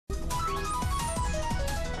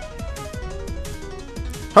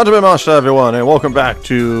Hajimemashita everyone, and welcome back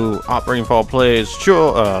to Rainfall Plays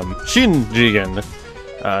Shinjigen,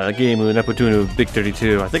 game with Neptunia Big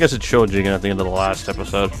 32. I think I said Shojigen at the end of the last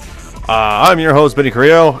episode. I'm your host, Benny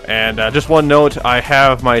Carrillo, and just one note, I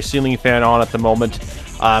have my ceiling fan on at the moment.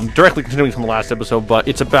 Directly continuing from the last episode, but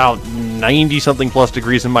it's about 90-something plus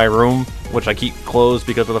degrees in my room, which I keep closed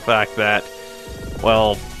because of the fact that,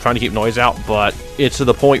 well, trying to keep noise out, but it's to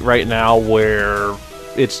the point right now where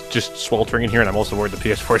it's just sweltering in here, and I'm also worried the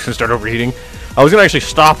PS4 is going to start overheating. I was going to actually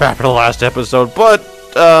stop after the last episode, but,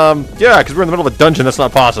 yeah, because we're in the middle of a dungeon, that's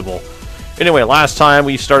not possible. Anyway, last time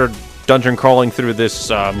we started dungeon crawling through this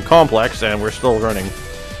complex, and we're still running.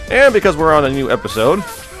 And because we're on a new episode,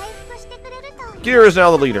 Gear is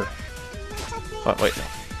now the leader. Oh, wait, no.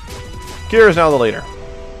 Gear is now the leader.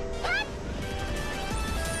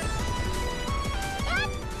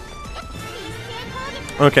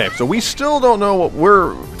 Okay, so we still don't know what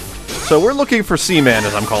we're... So we're looking for Seaman,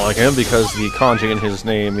 as I'm calling him, because the kanji in his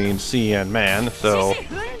name means sea and man, so...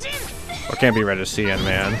 Or can't be read as sea and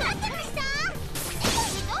man.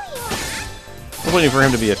 I'm waiting for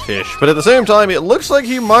him to be a fish, but at the same time, it looks like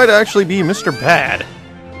he might actually be Mr. Bad.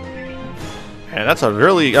 And that's a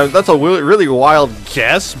really wild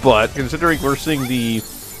guess, but considering we're seeing the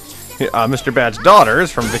Mr. Bad's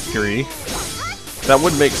daughters from Victory, that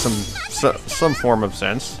would make some form of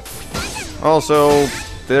sense. Also,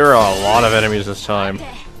 there are a lot of enemies this time.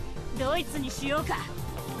 I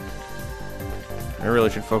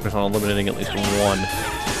really should focus on eliminating at least one,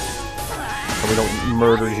 so we don't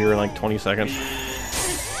murder here in like 20 seconds.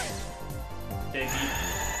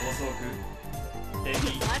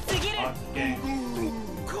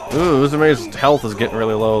 Ooh, Uzume's health is getting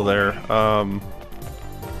really low there.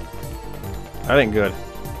 That ain't good.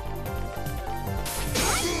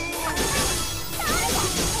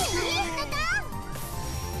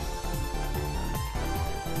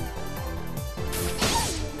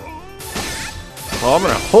 Well, I'm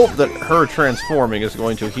gonna hope that her transforming is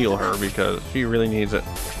going to heal her, because she really needs it.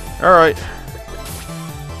 Alright.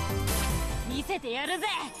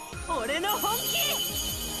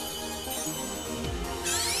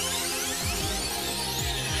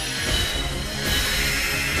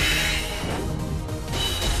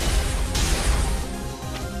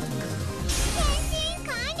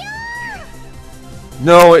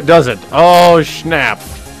 No, it doesn't. Oh, snap.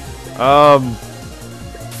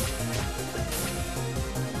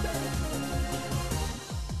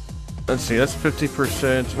 Let's see, that's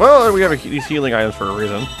 50%. Well, we have these healing items for a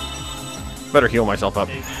reason. Better heal myself up.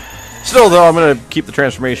 Still, though, I'm going to keep the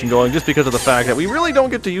transformation going just because of the fact that we really don't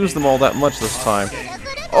get to use them all that much this time.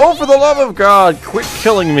 Oh, for the love of God, quit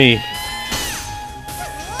killing me.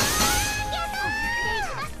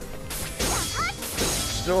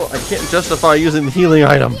 Still, I can't justify using the healing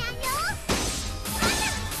item.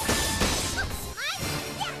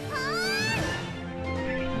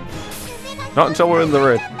 Not until we're in the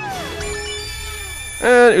red.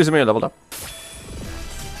 And Uzume leveled up.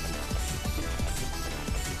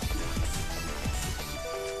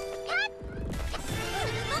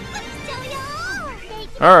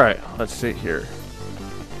 Alright, let's see here.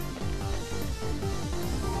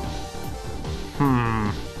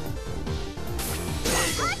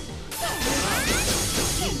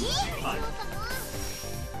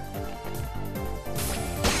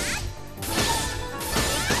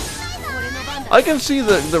 I can see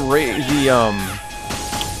the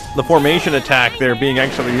formation attack there being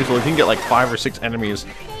actually useful. You can get like 5 or 6 enemies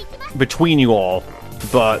between you all,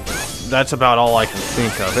 but that's about all I can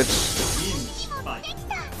think of. It's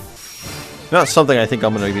not something I think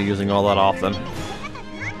I'm going to be using all that often.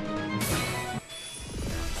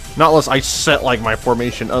 Not unless I set like my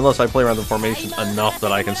formation, unless I play around the formations enough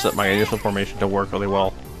that I can set my initial formation to work really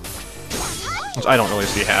well. Which I don't really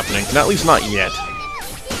see happening, at least not yet.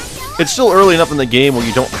 It's still early enough in the game where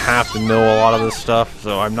you don't have to know a lot of this stuff,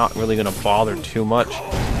 so I'm not really going to bother too much.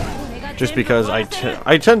 Just because I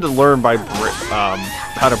tend to learn by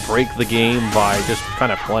how to break the game by just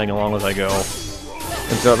kind of playing along as I go.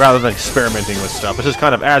 And so rather than experimenting with stuff, it's just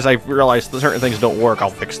kind of as I realize that certain things don't work, I'll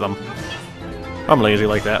fix them. I'm lazy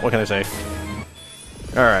like that, what can I say?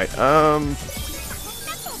 Alright, I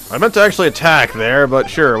meant to actually attack there, but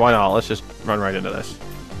sure, why not? Let's just run right into this.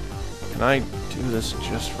 Can I do this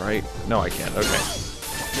just right? No, I can't. Okay.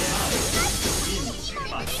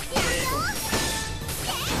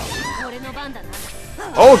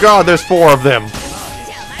 Oh god, there's 4 of them!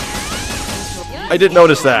 I didn't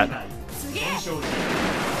notice that.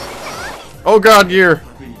 Oh god, Gear!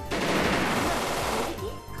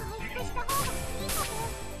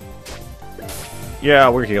 Yeah,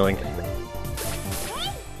 we're healing.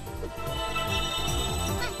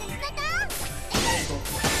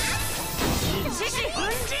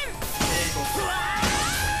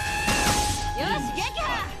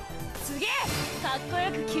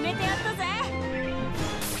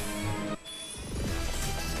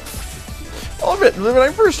 I'll admit, when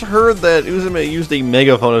I first heard that Uzume used a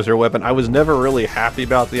megaphone as her weapon, I was never really happy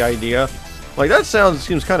about the idea. Like, that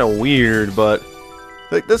seems kind of weird, but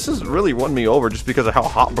like, this has really won me over just because of how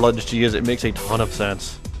hot-blooded she is. It makes a ton of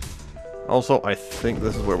sense. Also, I think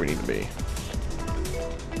this is where we need to be.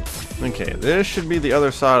 Okay, this should be the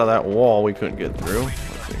other side of that wall we couldn't get through.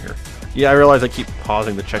 Let's see here. Yeah, I realize I keep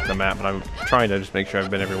pausing to check the map, but I'm trying to just make sure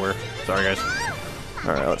I've been everywhere. Sorry, guys.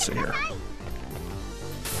 Alright, let's see here.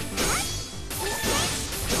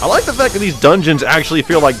 I like the fact that these dungeons actually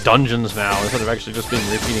feel like dungeons now, instead of actually just being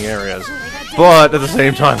repeating areas. But, at the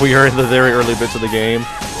same time, we are in the very early bits of the game.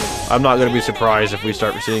 I'm not going to be surprised if we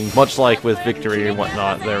start seeing, much like with Victory and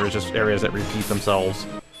whatnot, there is just areas that repeat themselves.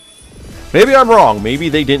 Maybe I'm wrong. Maybe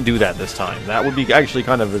they didn't do that this time. That would be actually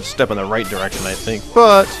kind of a step in the right direction, I think.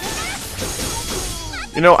 But,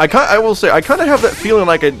 you know, I will say, I kind of have that feeling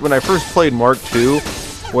like when I first played Mark II,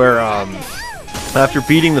 where, after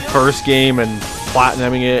beating the first game and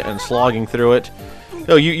platinuming it and slogging through it, you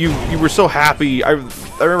know, you were so happy. I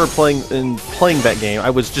remember playing that game. I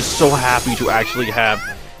was just so happy to actually have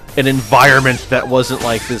an environment that wasn't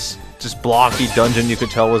like this just blocky dungeon you could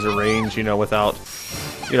tell was arranged, you know, without,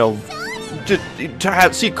 you know,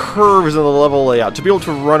 to see curves in the level layout, to be able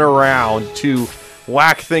to run around, to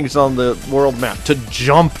whack things on the world map, to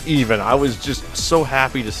jump even. I was just so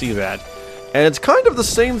happy to see that. And it's kind of the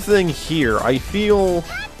same thing here. I feel...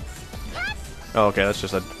 Oh, okay, that's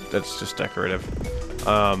just decorative.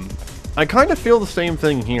 I kind of feel the same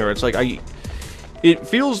thing here. It's like it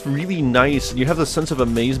feels really nice, and you have the sense of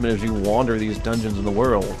amazement as you wander these dungeons in the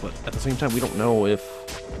world, but at the same time, we don't know if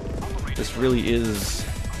this really is,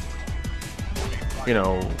 you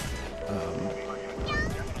know,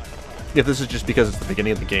 if this is just because it's the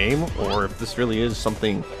beginning of the game, or if this really is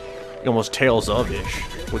something almost Tales of-ish,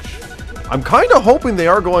 which I'm kind of hoping they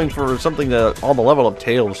are going for something that on the level of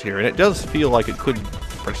Tales here, and it does feel like it could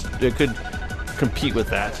compete with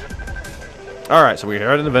that. Alright, so we're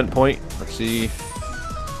at an event point. Let's see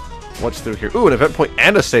what's through here. Ooh, an event point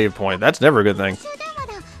and a save point. That's never a good thing.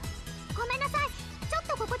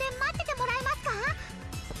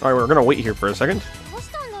 Alright, we're gonna wait here for a second.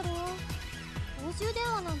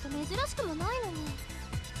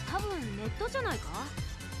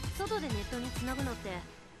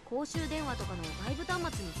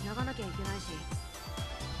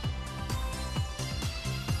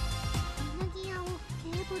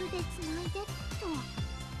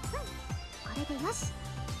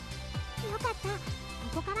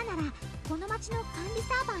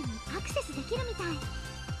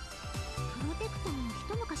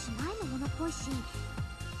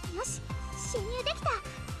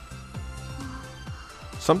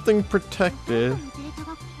 Something protected.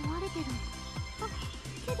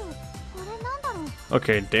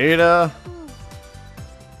 Okay, data.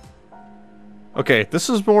 Okay, this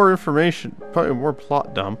is more information, probably more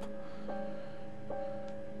plot dump.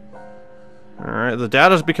 Alright, the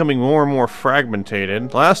data's becoming more and more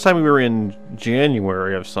fragmented. Last time we were in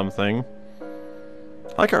January of something.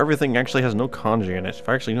 I like how everything actually has no kanji in it. If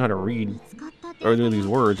I actually know how to read or do these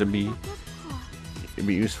words, it'd be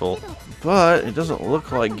useful. But it doesn't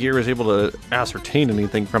look like Gear is able to ascertain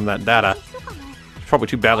anything from that data. It's probably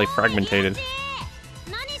too badly fragmented.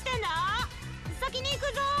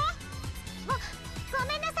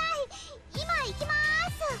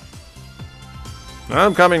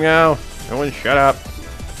 I'm coming now. No one shut up.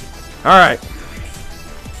 Alright.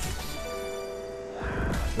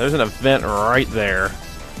 There's an event right there.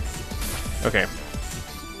 Okay.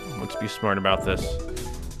 Let's be smart about this.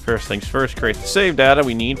 First things first, create the save data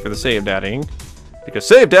we need for the save dataing. Because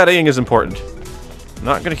save dataing is important. I'm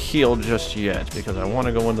not going to heal just yet, because I want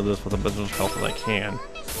to go into this with as much health as I can.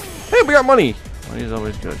 Hey, we got money! Money is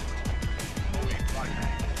always good.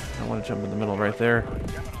 I want to jump in the middle right there.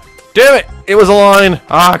 Damn it! It was a line!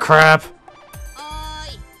 Ah, crap!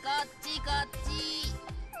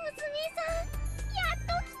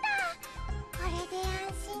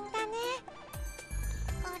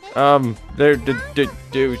 They're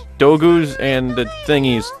Dogoos and the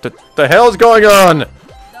thingies. The hell's going on?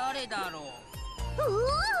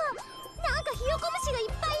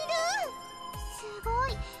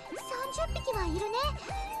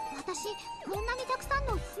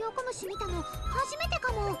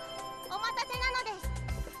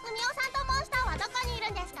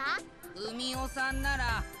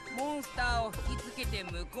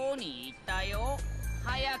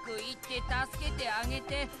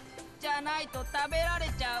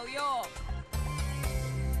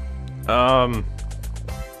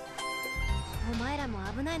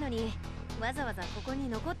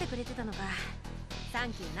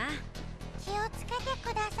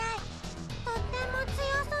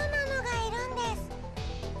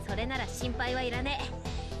 それなら心配はいらねえ。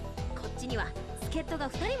こっちには助っ人が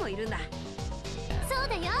2人もいるんだ。そう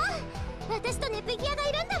だよ。私とネプギアが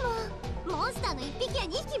いるんだもん。モンスターの1匹や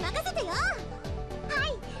2匹任せてよ。は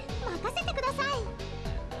い、任せてください。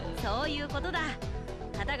そういうことだ。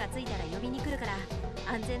旗がついたら呼びに来るから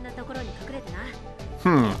安全なところに隠れてな。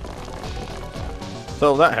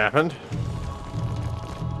So that happened.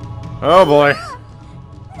 Oh boy.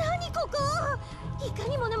 何ここ。いか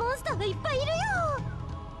にもなモンスターがいっぱいいるよ。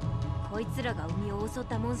こいつらが海を襲っ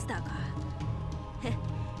たモンスターか。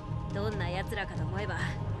どんな奴らかと思えば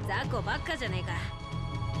雑魚ばっかじゃねえか。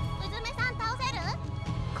うずめさん倒せる？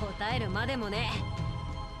答えるまでもね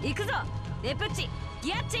え。行くぞネプッチ、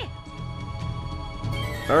ギアッチ。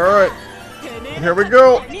 Alright, here we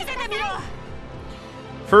go.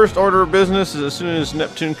 First order of business is as soon as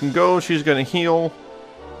Neptune can go, she's gonna heal.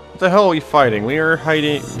 What the hell are we fighting? We are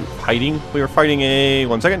hiding. We are fighting a.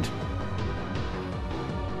 1 second.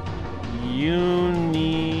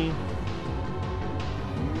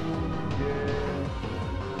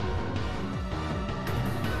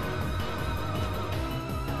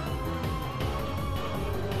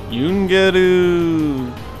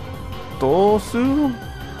 Yungeru Dosu?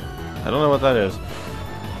 I don't know what that is.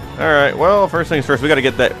 Alright, well, first things first, we gotta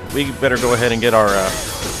get that. We better go ahead and get our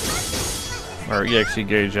EXE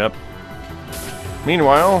gauge up.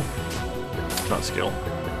 Meanwhile, not skill.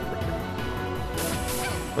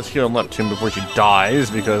 Let's heal Neptune before she dies,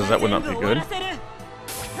 because that would not be good.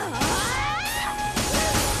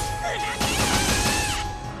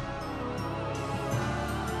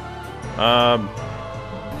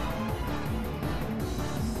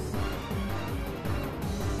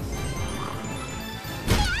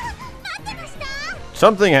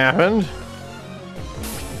 Something happened.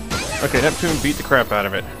 Okay, Neptune beat the crap out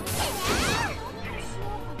of it.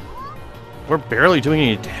 We're barely doing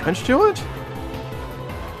any damage to it?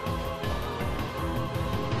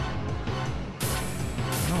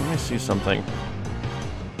 Oh, let me see something.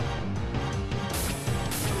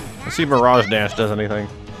 Let's see if Mirage Dash does anything.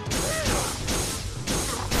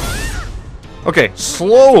 Okay,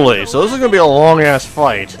 slowly. So this is gonna be a long-ass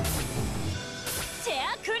fight.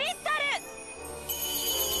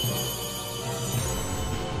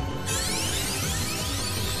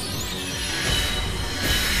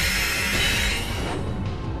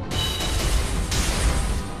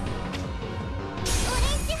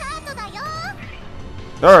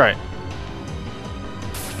 Alright.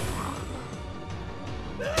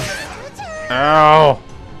 Ow!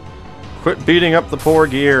 Quit beating up the poor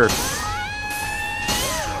gear.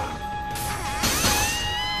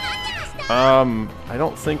 I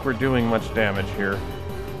don't think we're doing much damage here.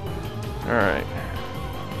 Alright.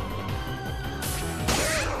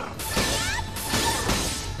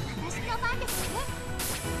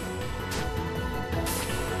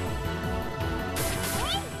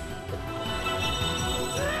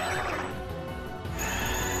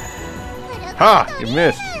 Ha! You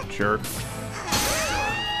missed, jerk.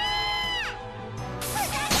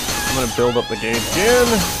 I'm gonna build up the gauge again.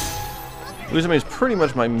 Uzume is pretty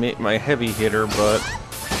much my heavy hitter, but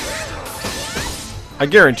I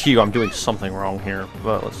guarantee you I'm doing something wrong here.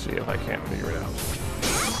 But let's see if I can't figure it out.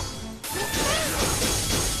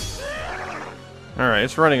 Alright,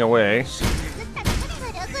 it's running away.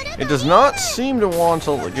 It does not seem to want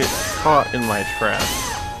to get caught in my trap.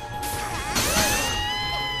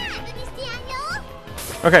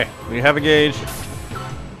 Okay, we have a gauge.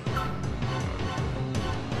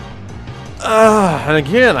 And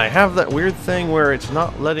again, I have that weird thing where it's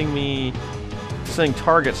not letting me... saying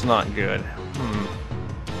target's not good.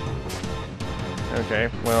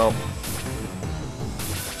 Okay, well...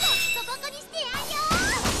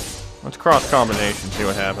 let's cross combination, see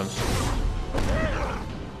what happens.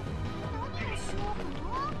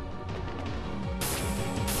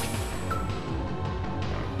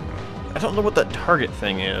 I don't know what that target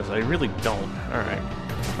thing is. I really don't. Alright.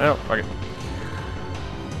 Well, fuck it.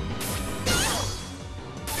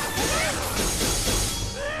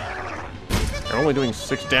 They're only doing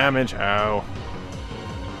 6 damage. Ow.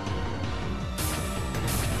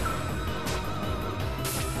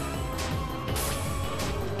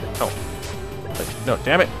 Oh. No,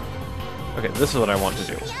 damn it. Okay, this is what I want to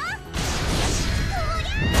do.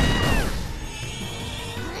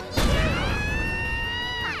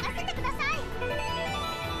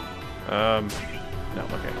 No,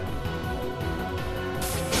 okay.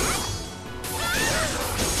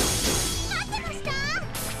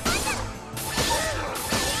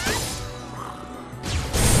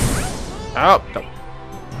 Oh, no.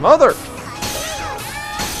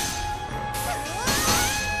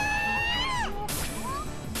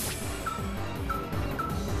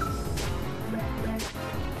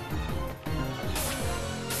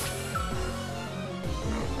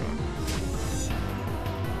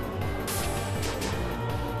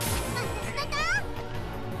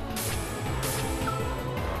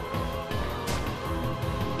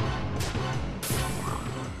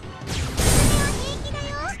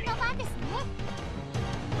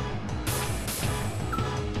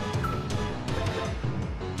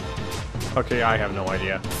 Okay, I have no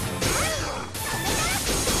idea.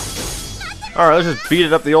 Alright, let's just beat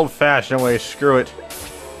it up the old-fashioned way. Screw it.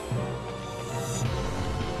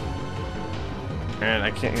 And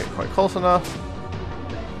I can't get quite close enough.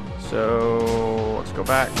 So, let's go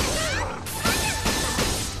back.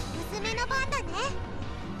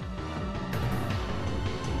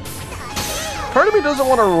 Part of me doesn't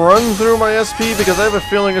want to run through my SP because I have a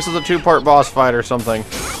feeling this is a two-part boss fight or something.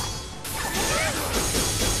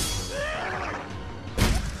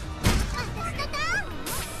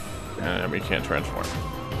 And we can't transform.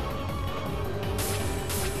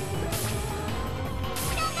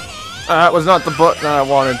 That was not the button I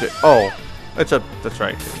wanted to. Oh, it's a. That's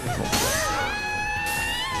right.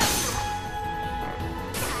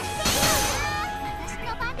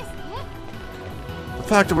 The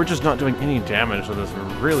fact that we're just not doing any damage to this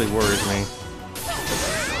really worries me.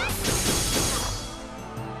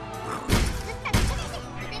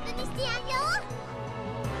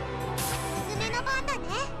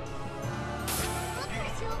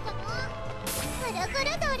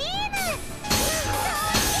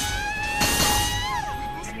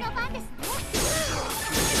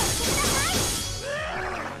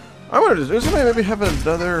 I wonder, does Uzume maybe have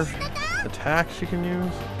another attack she can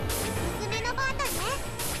use?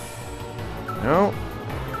 No.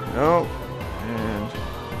 Nope. And...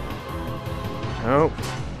 nope.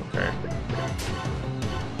 Okay.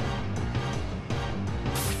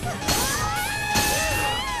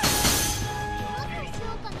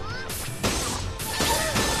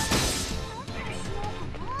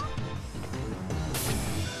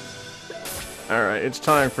 Alright, it's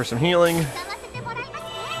time for some healing.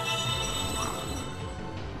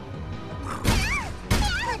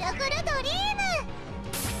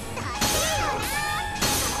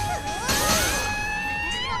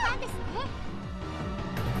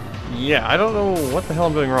 Yeah, I don't know what the hell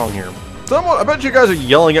I'm doing wrong here. Someone, I bet you guys are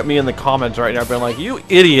yelling at me in the comments right now, being like, "You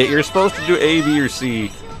idiot! You're supposed to do A, B, or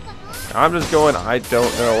C." I'm just going, I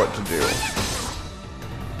don't know what to do.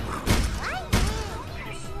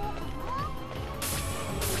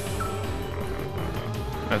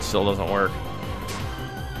 That still doesn't work.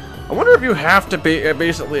 I wonder if you have to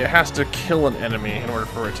basically, it has to kill an enemy in order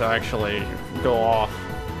for it to actually go off.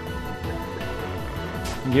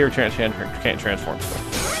 Gear can't transform still.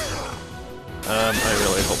 I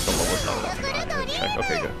really hope someone was not that. Check.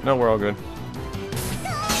 Okay, good. No, we're all good.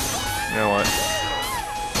 You know what?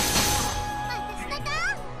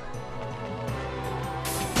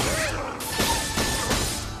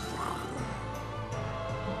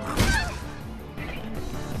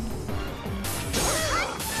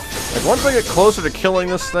 Like, once I get closer to killing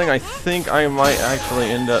this thing, I think I might actually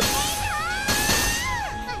end up...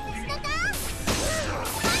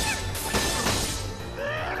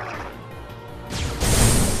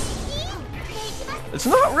 It's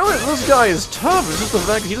not really that this guy is tough, it's just the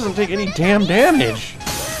fact that he doesn't take any damn damage.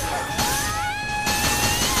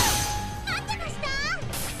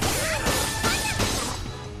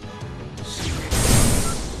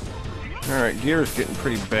 Alright, Gear's getting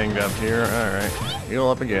pretty banged up here. Alright, heal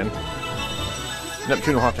up again.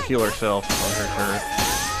 Neptunia will have to heal herself on her turn.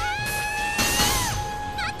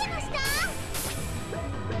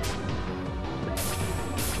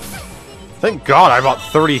 Thank God I bought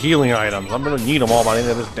 30 healing items. I'm gonna need them all by the end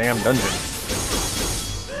of this damn dungeon.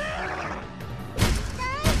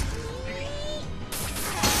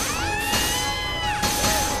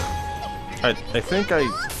 I think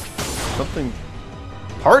something...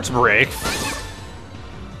 Parts break?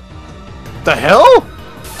 The hell?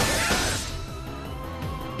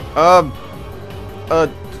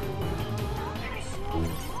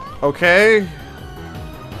 Okay.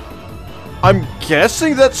 I'm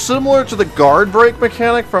guessing that's similar to the guard break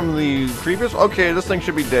mechanic from the previous... Okay, this thing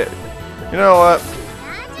should be dead. You know what?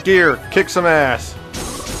 Gear, kick some ass.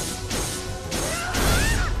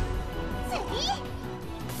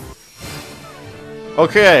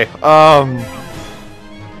 Okay,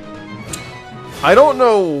 I don't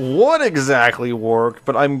know what exactly worked,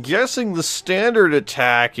 but I'm guessing the standard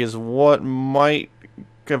attack is what might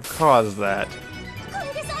have caused that.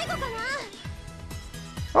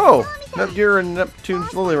 Oh! Gear and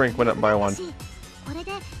Neptune's Lily rank went up by 1.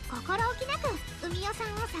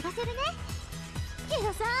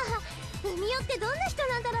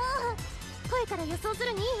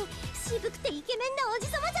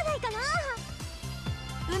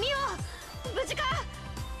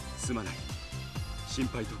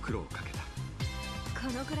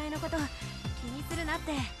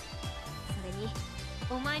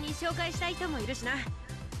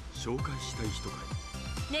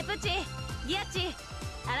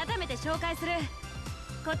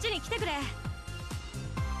 こっちに来てくれ。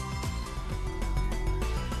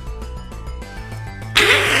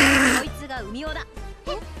こいつが海男だ。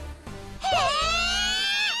え？へ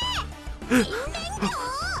え！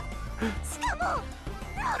しかも。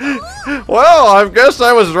Well, I guess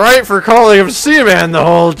I was right for calling him Seaman the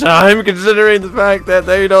whole time, considering the fact that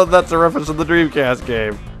they know that's a reference to the Dreamcast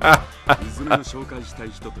game.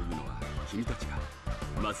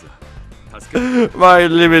 My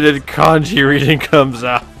limited kanji reading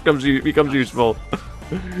becomes useful.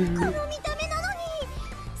 なん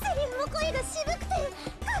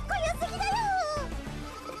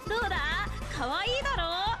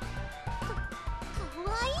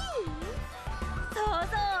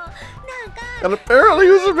And apparently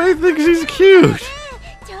Uzume thinks he's cute.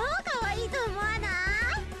 超可愛いと思わない？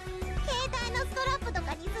携帯のストラップと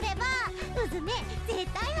かにすれば、うずめ絶対流行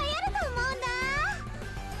ると思うんだ。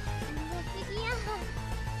フィギュア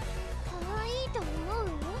可愛いと思う？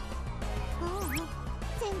うん、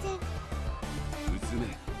全然。うずめ、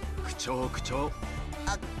口調。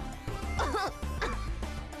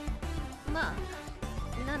まあ、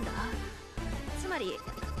なんだ？つまり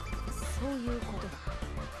そういうことだ。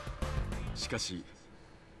しかし、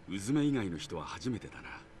うずめ以外の人は初めてだな。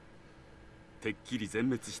てっきり全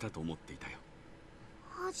滅したと思っていたよ。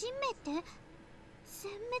初めて？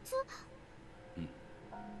全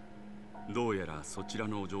滅？どうやらそちら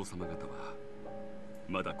のお嬢様方は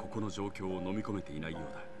まだここの状況を飲み込めていないよう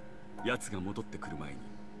だ。奴が戻ってくる前に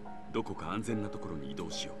どこか安全なところに移動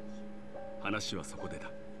しよう。話はそこで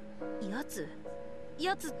だ。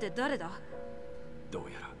奴って誰だ？どう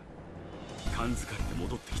やら勘づかれて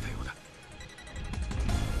戻ってきたようだ。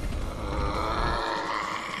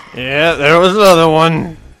Yeah, there was another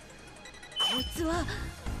one. こいつは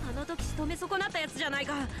あの時仕留め損なったやつじゃない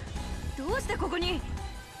か。どうしてここに？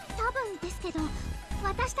多分ですけど、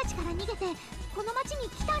私たちから逃げてこの町に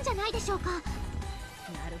来たんじゃないでしょうか。な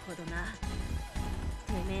るほどな。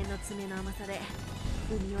てめえの爪の甘さで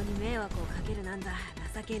海男に迷惑をかけるなんだ。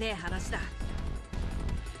情けねえ話だ。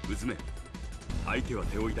うずめ、相手は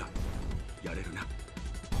手負いだ。やれるな。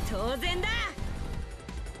当然だ。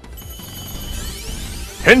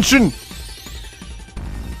変身。そして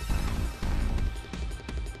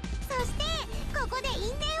ここで因縁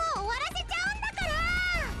を終わらせちゃうんだか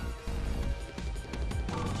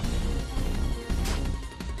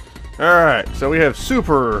ら。 Alright, so we have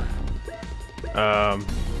super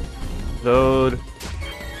load.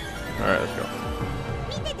 Alright, let's go.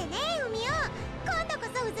 見ててね、海男。今度こ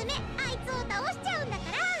そうずめ、あいつを倒しちゃうんだか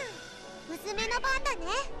ら。うずめの番だね。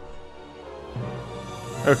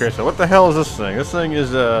 Okay, so what the hell is this thing? This thing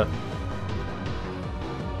is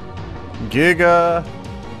Giga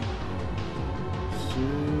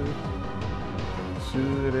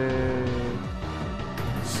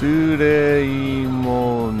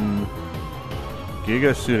Sureimon.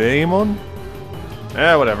 Giga Sureimon?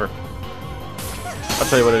 Eh, whatever. I'll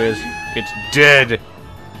tell you what it is. It's dead.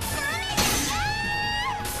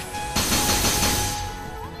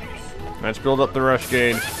 Let's build up the rush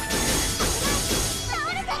gauge.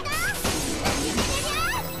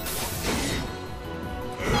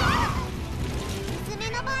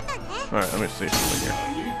 Alright, let me see something here.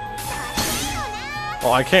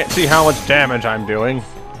 Well, I can't see how much damage I'm doing.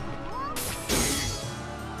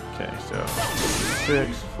 Okay, so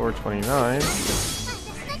 6, 429.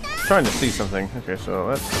 Trying to see something. Okay, so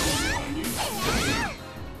that's...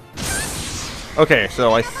 Okay,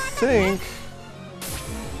 so I think...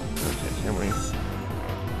 Okay, can we...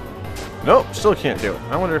 Nope, still can't do it.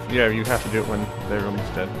 I wonder if... Yeah, you have to do it when everyone's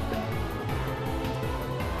dead.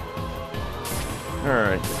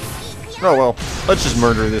 Alright. Oh well, let's just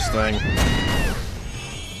murder this thing.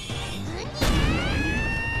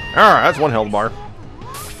 Alright, that's one health bar.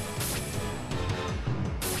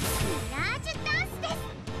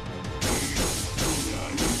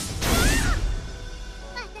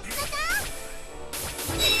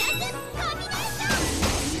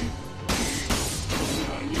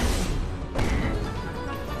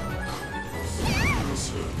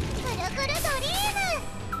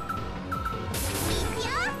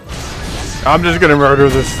 I'm just gonna murder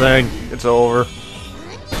this thing. It's over.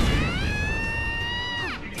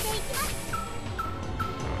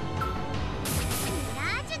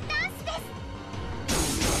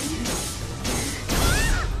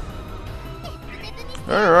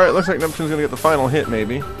 Alright, looks like Neptune's gonna get the final hit,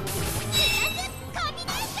 maybe.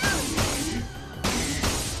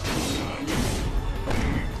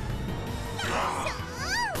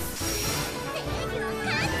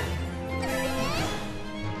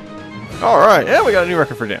 Alright, yeah, we got a new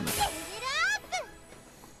record for damage.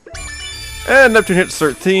 And Neptune hits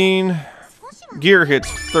 13. Gear hits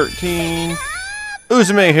 13.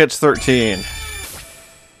 Uzume hits 13. やっ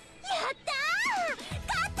たー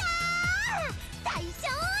勝ったー大勝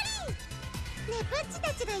利ネプッチ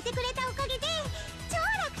たちがいてくれたおかげで超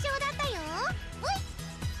楽勝だったよお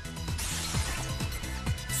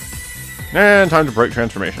い And time to break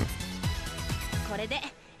transformation. これで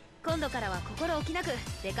今度からは心置きなく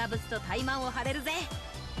デカブツと怠慢を張れるぜ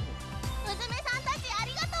うずめさんたちあ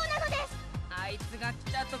りがとうなのですあいつが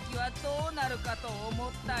来た時はどうなるかと思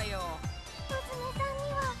ったよ。うずめさん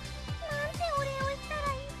にはなんてお礼を言ったら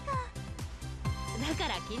いいかだ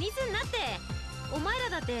から気にすんなってお前ら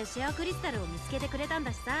だってシェアクリスタルを見つけてくれたん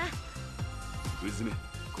だしさうずめ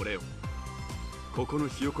これをここの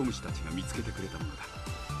ひよこ虫たちが見つけてくれたものだ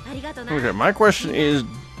ありがとな Okay, my question is,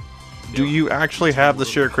 do you actually have the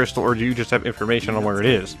share crystal, or do you just have information on where it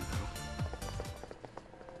is?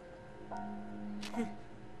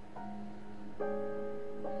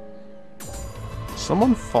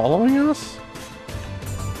 Someone following us?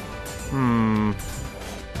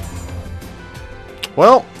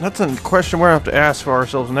 Well, that's a question we're gonna have to ask for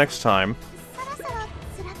ourselves next time. そろそろ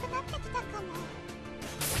辛くなってきたかも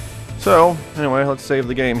So, anyway, let's save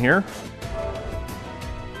the game here.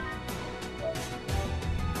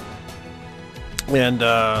 And,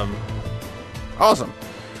 awesome.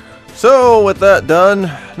 So, with that done,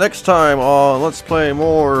 next time on Let's Play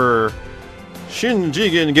more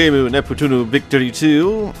Shinjigen Geimu Neptunia Victory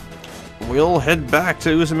 2, we'll head back to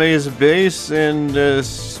Uzume's base and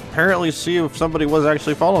apparently see if somebody was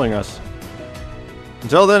actually following us.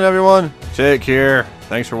 Until then, everyone, take care.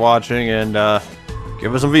 Thanks for watching, and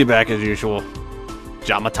give us some feedback as usual.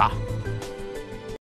 Jamata.